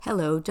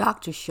Hello,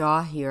 Dr.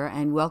 Shaw here,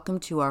 and welcome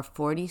to our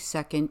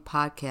 42nd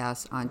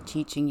podcast on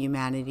teaching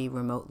humanity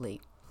remotely.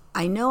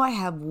 I know I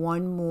have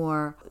one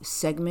more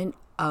segment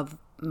of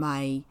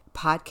my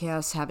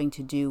podcast having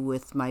to do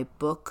with my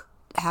book,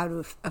 How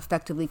to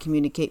Effectively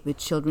Communicate with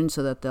Children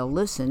so that they'll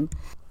listen.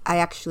 I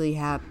actually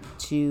have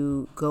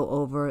to go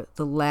over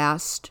the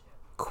last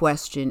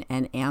question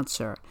and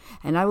answer,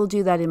 and I will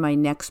do that in my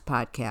next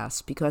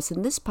podcast, because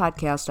in this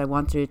podcast I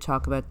wanted to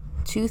talk about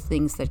two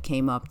things that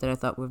came up that I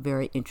thought were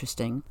very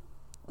interesting.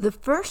 The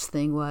first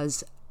thing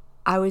was,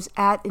 I was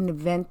at an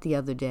event the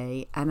other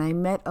day and I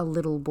met a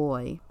little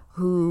boy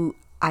who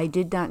I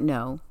did not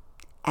know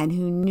and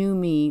who knew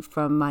me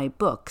from my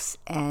books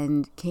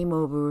and came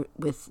over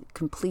with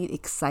complete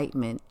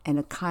excitement and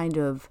a kind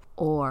of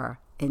awe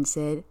and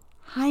said,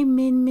 "Hi,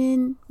 Min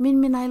Min. Min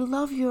Min, I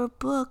love your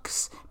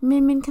books.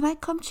 Min Min, can I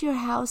come to your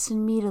house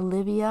and meet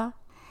Olivia?"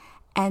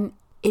 And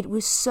it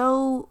was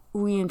so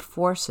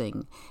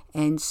reinforcing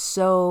and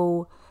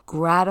so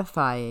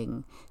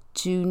gratifying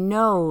to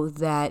know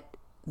that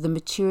the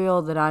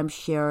material that I'm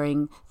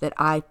sharing, that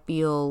I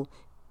feel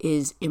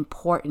is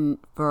important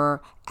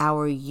for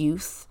our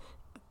youth,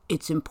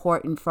 it's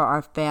important for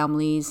our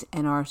families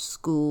and our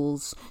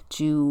schools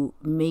to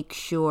make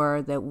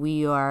sure that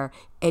we are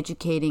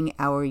educating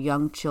our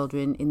young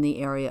children in the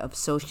area of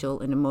social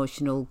and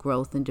emotional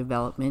growth and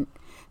development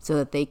so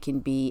that they can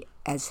be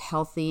as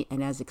healthy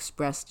and as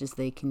expressed as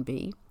they can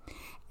be.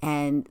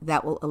 And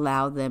that will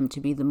allow them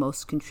to be the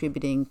most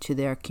contributing to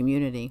their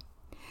community.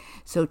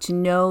 So to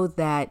know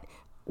that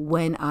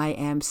when I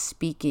am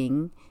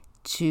speaking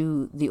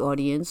to the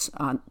audience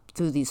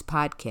through these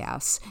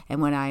podcasts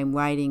and when I am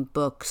writing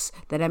books,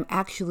 that I'm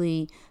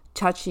actually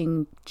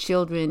touching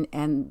children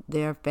and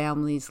their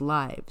families'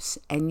 lives.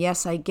 And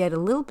yes, I get a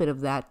little bit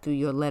of that through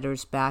your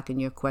letters back and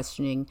your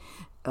questioning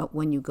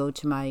when you go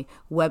to my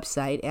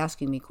website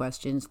asking me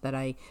questions that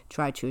I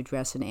try to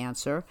address and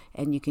answer.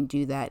 And you can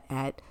do that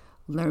at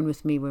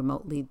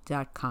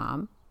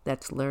learnwithmeremotely.com.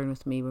 That's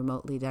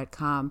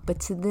learnwithmeremotely.com. But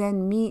to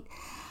then meet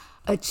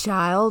a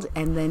child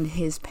and then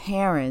his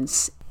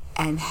parents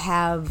and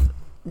have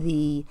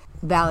the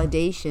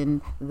validation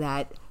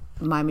that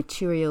my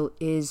material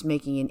is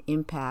making an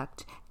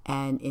impact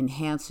and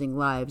enhancing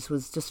lives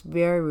was just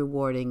very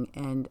rewarding,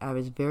 and I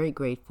was very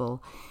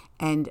grateful.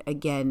 And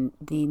again,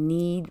 the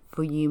need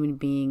for human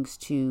beings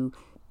to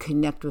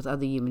connect with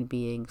other human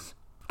beings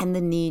and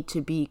the need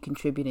to be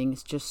contributing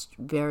is just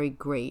very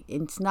great.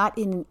 It's not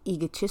in an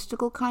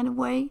egotistical kind of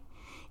way.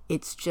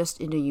 It's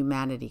just in a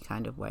humanity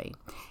kind of way.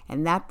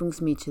 And that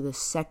brings me to the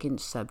second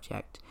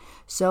subject.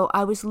 So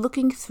I was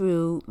looking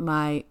through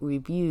my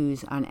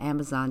reviews on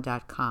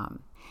Amazon.com,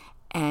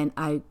 and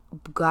I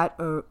got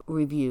a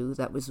review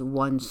that was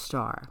 1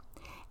 star.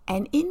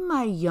 And in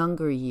my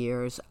younger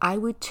years, I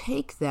would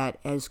take that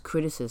as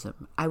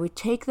criticism. I would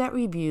take that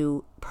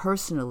review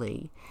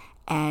personally,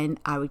 and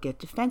I would get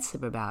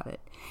defensive about it.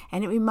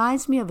 And it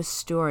reminds me of a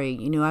story.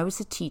 You know, I was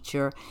a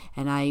teacher,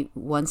 and I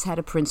once had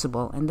a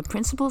principal, and the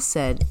principal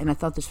said, and I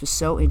thought this was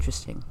so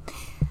interesting,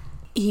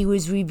 he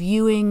was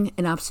reviewing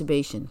an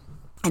observation,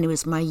 and it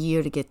was my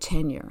year to get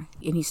tenure.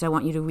 And he said, "I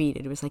want you to read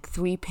it." It was like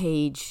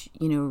 3-page,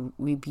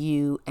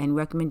 review and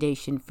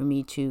recommendation for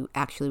me to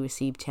actually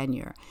receive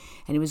tenure.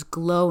 And it was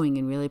glowing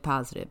and really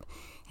positive.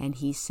 And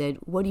he said,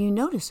 "What do you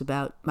notice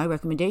about my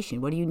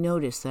recommendation? What do you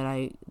notice that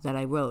I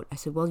wrote?" I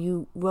said, "Well,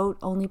 you wrote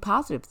only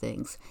positive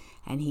things."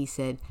 And he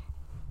said,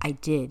 "I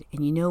did.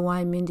 And you know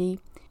why, Mindy?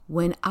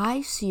 When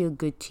I see a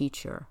good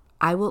teacher,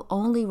 I will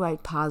only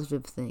write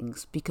positive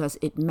things because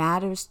it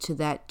matters to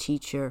that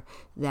teacher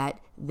that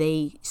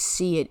they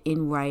see it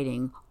in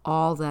writing,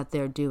 all that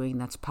they're doing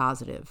that's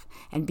positive.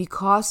 And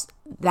because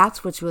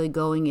that's what's really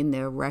going in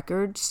their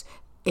records,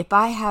 if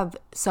I have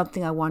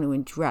something I want to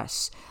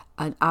address,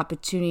 an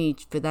opportunity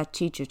for that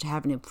teacher to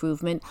have an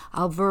improvement,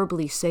 I'll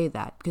verbally say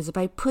that. Because if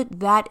I put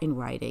that in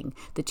writing,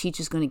 the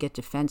teacher's going to get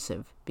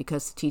defensive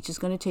because the teacher's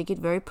going to take it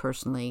very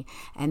personally,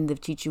 and the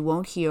teacher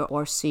won't hear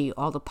or see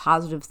all the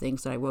positive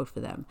things that I wrote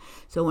for them.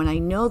 So when I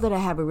know that I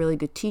have a really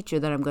good teacher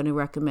that I'm going to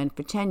recommend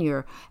for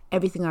tenure,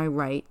 everything I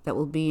write that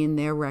will be in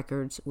their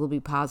records will be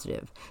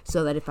positive.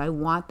 So that if I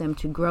want them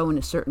to grow in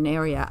a certain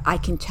area, I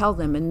can tell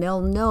them and they'll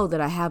know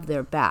that I have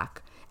their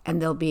back. And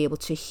they'll be able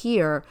to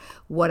hear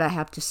what I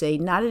have to say,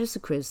 not as a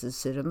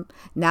criticism,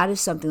 not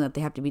as something that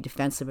they have to be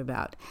defensive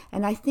about.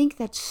 And I think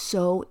that's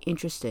so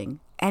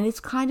interesting. And it's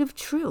kind of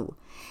true.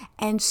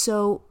 And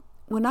so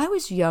when I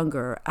was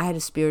younger, I had a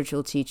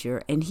spiritual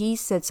teacher, and he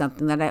said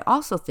something that I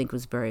also think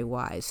was very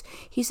wise.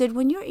 He said,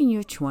 when you're in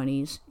your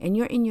 20s, and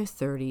you're in your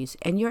 30s,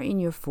 and you're in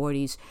your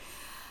 40s,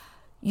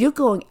 you're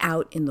going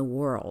out in the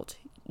world.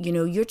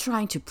 You're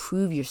trying to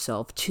prove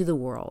yourself to the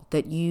world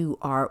that you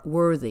are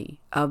worthy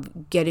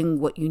of getting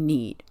what you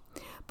need.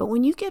 But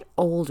when you get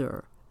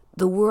older,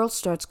 the world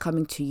starts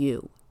coming to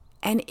you.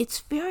 And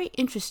it's very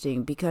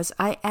interesting because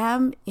I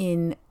am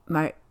in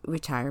my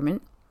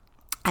retirement.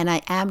 and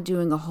I am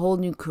doing a whole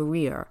new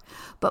career.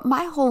 But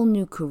my whole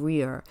new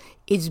career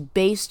is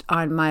based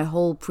on my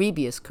whole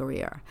previous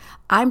career.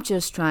 I'm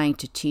just trying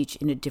to teach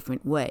in a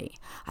different way.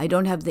 I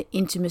don't have the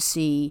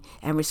intimacy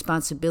and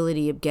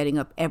responsibility of getting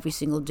up every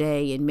single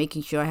day and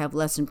making sure I have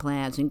lesson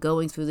plans and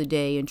going through the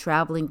day and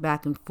traveling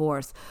back and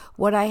forth.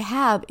 What I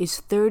have is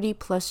 30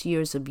 plus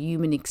years of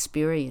human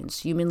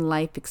experience, human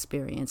life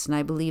experience, and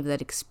I believe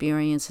that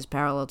experience is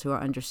parallel to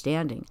our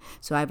understanding.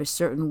 So I have a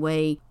certain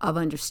way of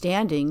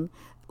understanding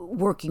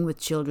working with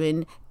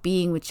children,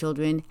 being with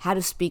children, how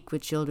to speak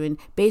with children,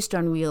 based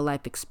on real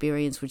life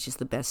experience, which is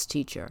the best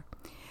teacher.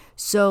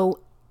 So,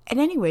 at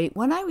any rate,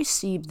 when I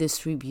received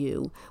this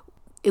review,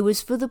 it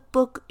was for the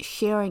book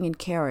Sharing and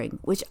Caring,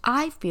 which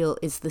I feel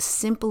is the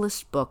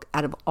simplest book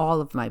out of all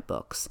of my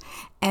books.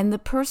 And the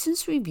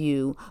person's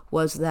review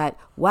was that,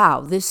 wow,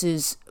 this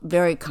is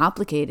very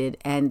complicated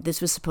and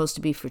this was supposed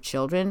to be for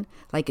children.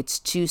 Like, it's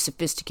too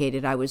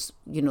sophisticated. I was,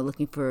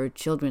 looking for a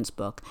children's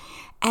book.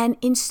 And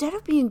instead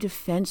of being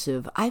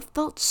defensive, I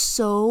felt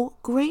so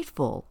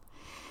grateful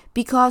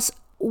because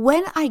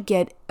when I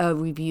get a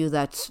review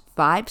that's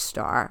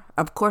 5-star,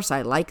 of course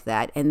I like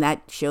that, and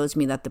that shows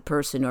me that the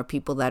person or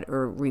people that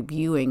are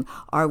reviewing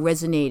are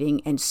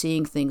resonating and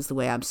seeing things the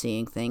way I'm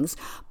seeing things.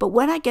 But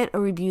when I get a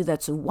review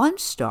that's a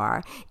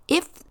 1-star,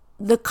 if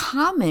the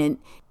comment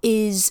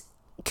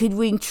could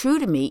ring true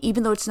to me,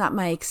 even though it's not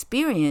my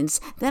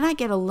experience, then I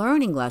get a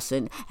learning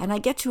lesson and I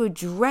get to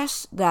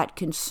address that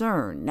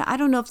concern. Now, I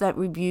don't know if that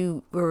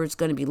reviewer is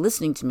going to be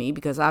listening to me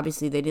because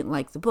obviously they didn't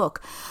like the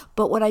book.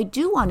 But what I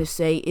do want to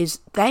say is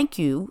thank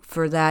you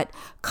for that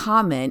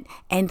comment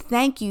and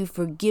thank you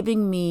for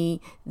giving me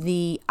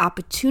the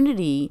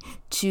opportunity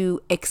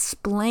to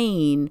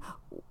explain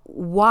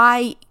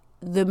why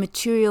the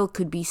material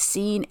could be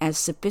seen as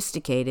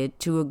sophisticated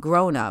to a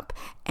grown-up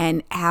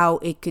and how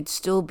it could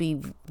still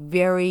be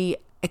very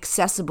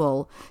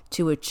accessible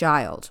to a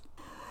child.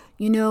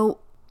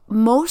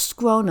 Most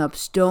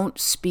grown-ups don't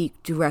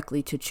speak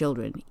directly to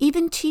children.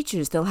 Even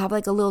teachers, they'll have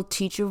like a little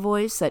teacher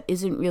voice that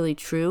isn't really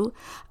true.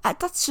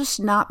 That's just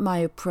not my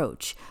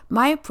approach.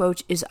 My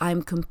approach is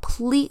I'm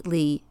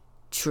completely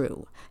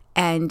true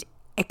and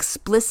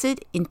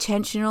explicit,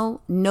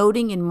 intentional,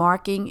 noting and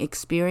marking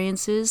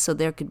experiences so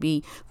there could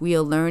be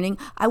real learning.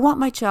 I want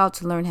my child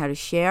to learn how to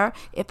share.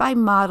 If I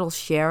model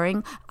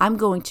sharing, I'm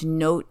going to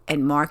note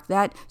and mark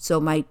that so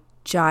my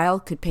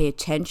child could pay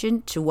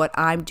attention to what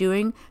I'm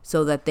doing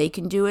so that they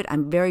can do it.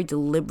 I'm very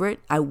deliberate.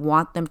 I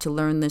want them to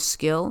learn this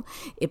skill.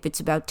 If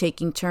it's about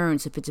taking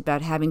turns, if it's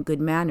about having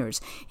good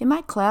manners. In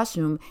my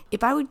classroom,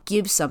 if I would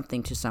give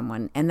something to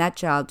someone and that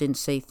child didn't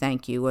say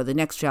thank you, or the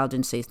next child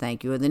didn't say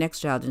thank you, or the next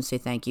child didn't say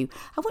thank you,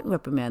 I wouldn't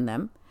reprimand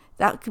them.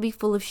 That could be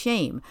full of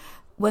shame.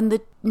 When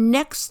the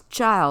next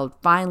child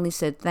finally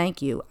said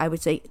thank you, I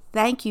would say,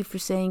 thank you for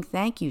saying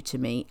thank you to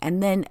me.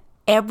 And then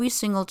every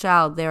single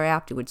child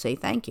thereafter would say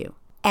thank you.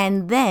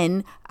 And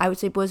then I would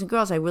say, boys and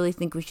girls, I really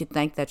think we should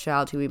thank that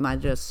child who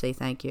reminded us to say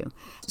thank you.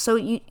 So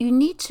you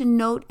need to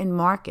note and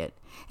mark it.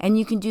 And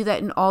you can do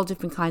that in all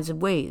different kinds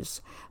of ways.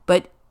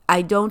 But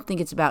I don't think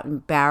it's about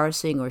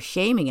embarrassing or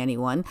shaming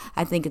anyone.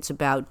 I think it's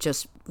about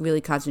just really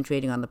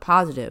concentrating on the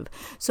positive.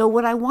 So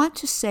what I want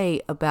to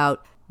say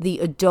about the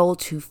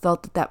adult who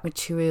felt that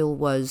material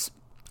was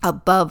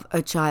above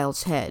a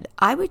child's head,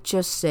 I would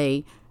just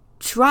say,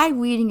 try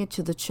reading it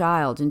to the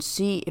child and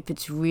see if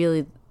it's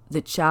really the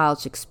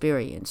child's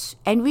experience,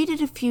 and read it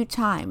a few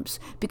times,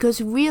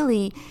 because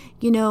really,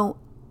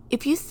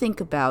 if you think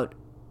about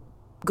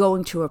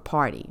going to a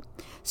party,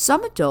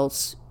 some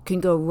adults can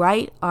go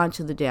right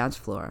onto the dance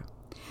floor.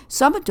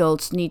 Some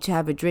adults need to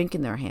have a drink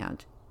in their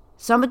hand.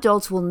 Some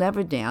adults will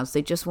never dance.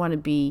 They just want to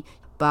be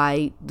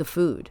by the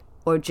food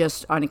or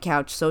just on a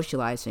couch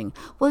socializing.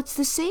 Well, it's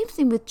the same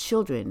thing with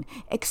children,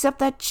 except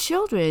that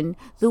children,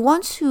 the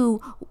ones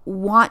who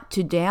want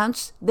to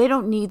dance, they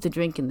don't need the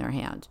drink in their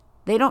hand.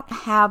 They don't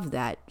have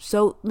that.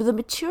 So the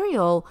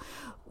material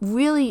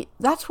really,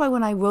 that's why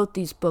when I wrote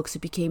these books,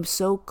 it became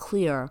so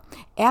clear.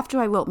 After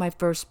I wrote my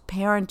first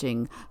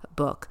parenting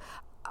book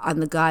on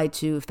the guide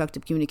to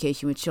effective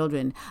communication with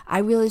children, I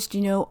realized,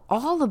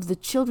 all of the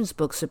children's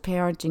books are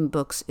parenting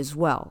books as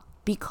well,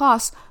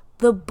 because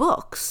the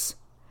books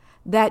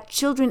that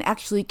children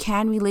actually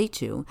can relate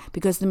to,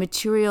 because the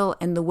material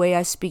and the way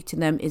I speak to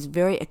them is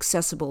very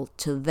accessible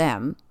to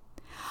them,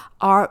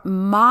 are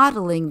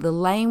modeling the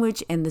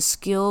language and the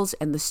skills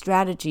and the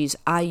strategies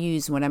I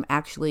use when I'm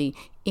actually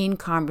in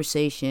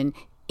conversation,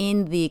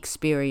 in the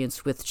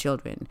experience with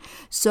children.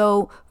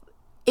 So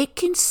it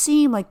can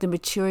seem like the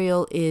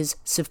material is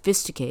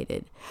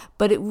sophisticated,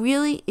 but it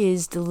really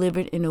is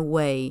delivered in a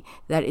way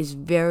that is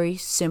very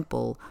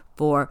simple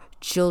for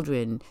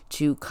children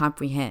to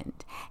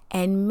comprehend.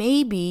 And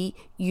maybe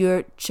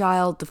your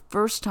child the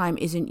first time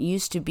isn't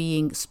used to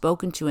being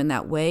spoken to in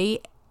that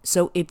way.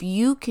 So if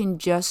you can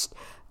just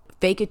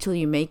fake it till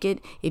you make it.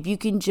 If you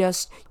can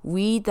just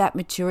read that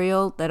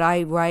material that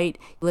I write,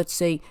 let's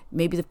say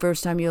maybe the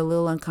first time you're a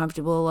little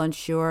uncomfortable,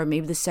 unsure,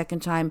 maybe the second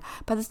time,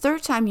 by the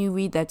third time you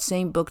read that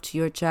same book to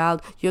your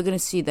child, you're going to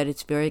see that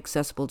it's very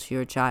accessible to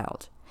your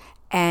child.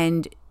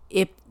 And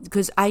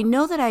because I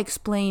know that I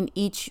explain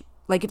each,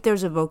 like if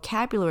there's a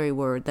vocabulary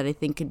word that I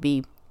think could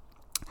be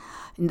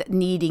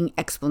needing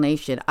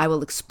explanation, I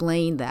will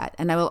explain that.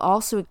 And I will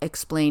also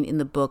explain in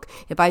the book,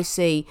 if I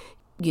say,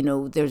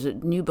 there's a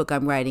new book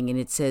I'm writing and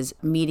it says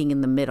meeting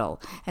in the middle.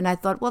 And I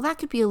thought, well, that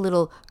could be a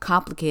little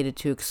complicated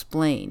to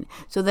explain.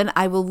 So then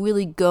I will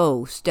really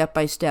go step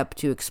by step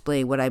to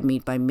explain what I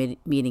mean by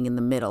meeting in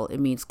the middle. It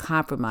means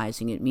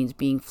compromising. It means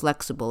being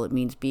flexible. It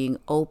means being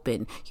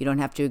open. You don't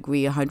have to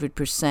agree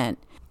 100%.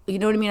 You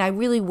know what I mean? I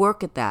really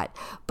work at that.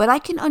 But I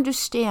can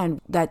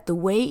understand that the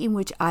way in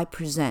which I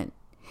present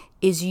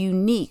is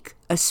unique,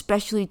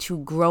 especially to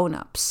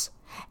grown-ups.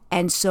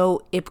 And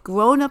so if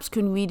grown-ups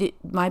can read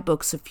my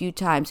books a few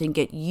times and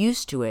get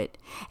used to it,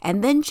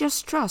 and then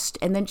just trust,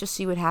 and then just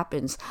see what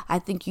happens, I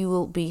think you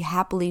will be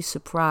happily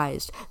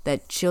surprised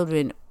that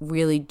children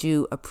really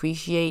do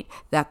appreciate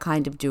that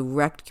kind of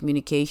direct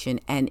communication,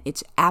 and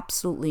it's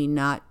absolutely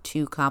not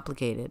too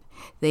complicated.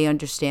 They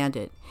understand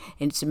it,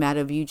 and it's a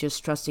matter of you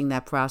just trusting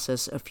that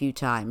process a few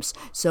times.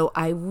 So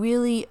I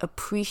really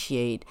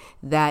appreciate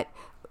that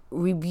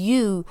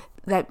review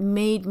that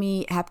made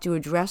me have to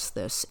address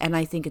this, and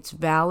I think it's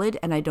valid,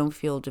 and I don't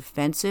feel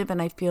defensive, and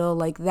I feel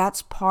like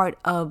that's part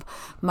of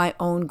my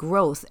own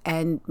growth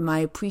and my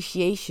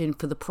appreciation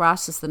for the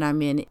process that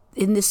I'm in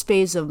this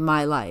phase of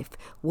my life,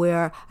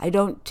 where I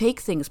don't take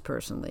things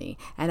personally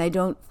and I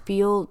don't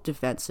feel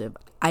defensive.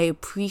 I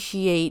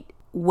appreciate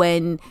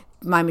when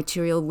my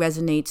material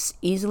resonates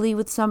easily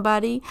with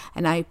somebody,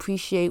 and I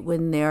appreciate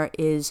when there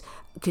is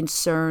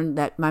concern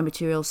that my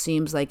material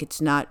seems like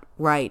it's not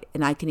right,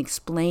 and I can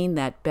explain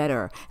that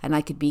better and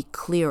I could be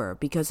clearer,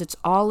 because it's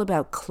all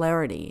about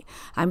clarity.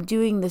 I'm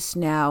doing this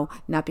now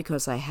not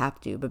because I have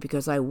to, but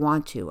because I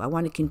want to. I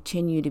want to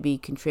continue to be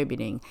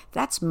contributing.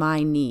 That's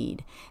my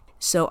need.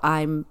 So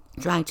I'm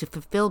trying to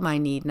fulfill my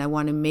need, and I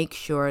want to make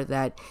sure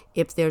that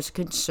if there's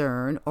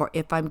concern, or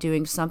if I'm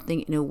doing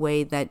something in a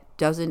way that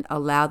doesn't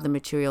allow the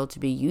material to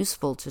be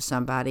useful to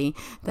somebody,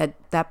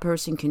 that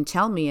person can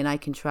tell me and I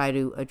can try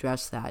to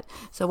address that.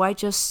 So I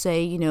just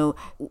say,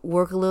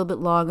 work a little bit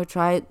longer,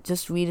 try it,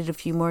 just read it a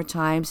few more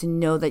times, and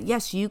know that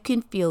yes, you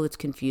can feel it's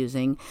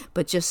confusing,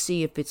 but just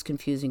see if it's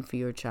confusing for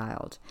your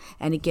child.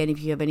 And again,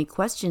 if you have any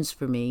questions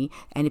for me,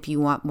 and if you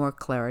want more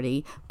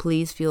clarity,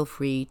 please feel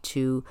free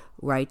to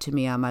write to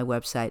me on my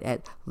website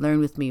at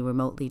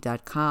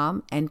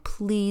learnwithmeremotely.com, and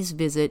please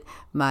visit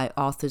my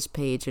author's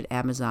page at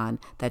Amazon.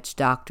 That's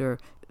Dr.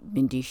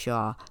 Mindy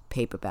Shaw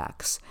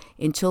Paperbacks.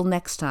 Until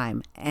next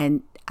time,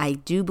 and I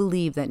do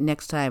believe that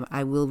next time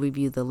I will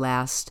review the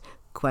last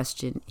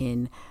question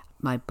in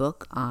my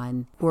book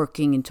on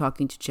working and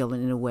talking to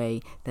children in a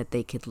way that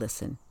they could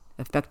listen.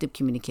 Effective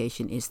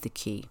communication is the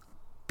key.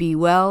 Be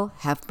well,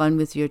 have fun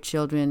with your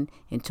children.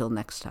 Until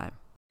next time.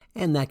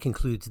 And that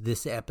concludes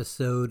this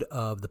episode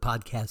of the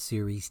podcast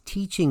series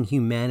Teaching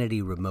Humanity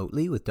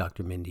Remotely with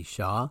Dr. Mindy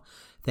Shaw.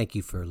 Thank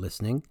you for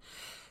listening.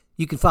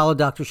 You can follow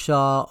Dr.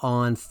 Shaw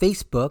on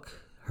Facebook.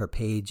 Her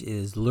page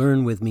is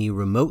Learn With Me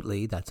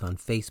Remotely. That's on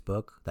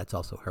Facebook. That's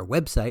also her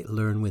website,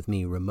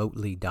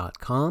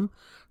 learnwithmeremotely.com.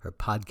 Her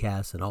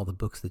podcasts and all the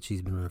books that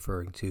she's been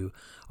referring to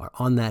are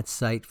on that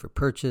site for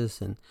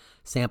purchase, and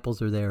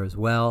samples are there as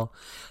well.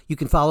 You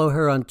can follow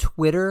her on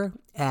Twitter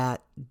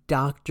at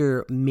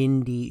Dr.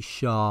 Mindy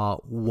Shaw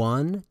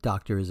 1.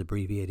 Doctor is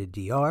abbreviated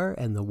DR,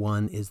 and the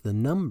 1 is the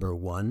number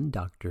 1,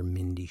 Dr.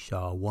 Mindy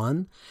Shaw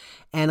 1.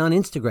 And on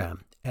Instagram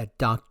at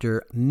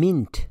Dr.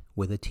 Mint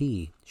with a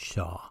T,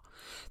 Shaw.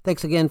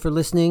 Thanks again for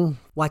listening.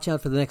 Watch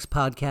out for the next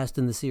podcast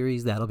in the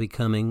series. That'll be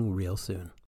coming real soon.